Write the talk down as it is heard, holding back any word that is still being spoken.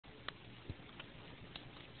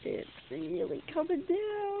It's really coming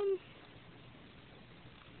down.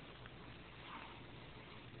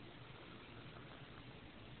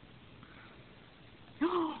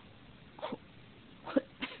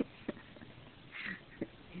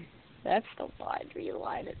 That's the laundry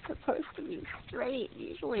line. It's supposed to be straight.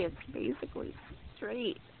 Usually it's basically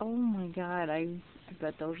straight. Oh my god, I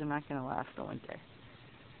bet those are not going to last the winter.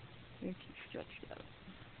 They're too stretched out.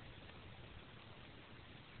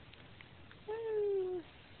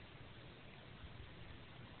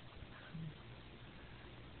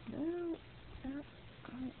 No,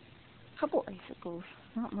 a couple icicles,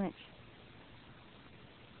 not much.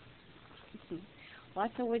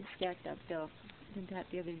 Lots of wood stacked up though. Did that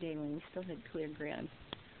the other day when we still had clear ground.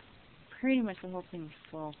 Pretty much the whole thing was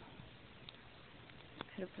full.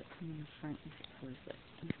 Could have put some in the front, I suppose, but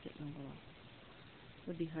I'm just getting a little.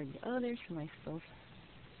 Would be hard to. Oh, there's some icicles.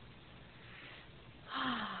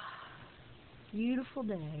 Beautiful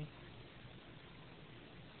day.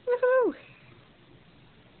 Woohoo!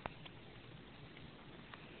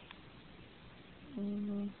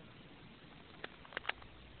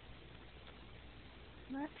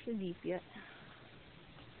 Not so deep yet.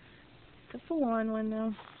 It's a full-on one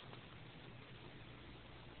though.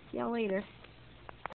 See y'all later.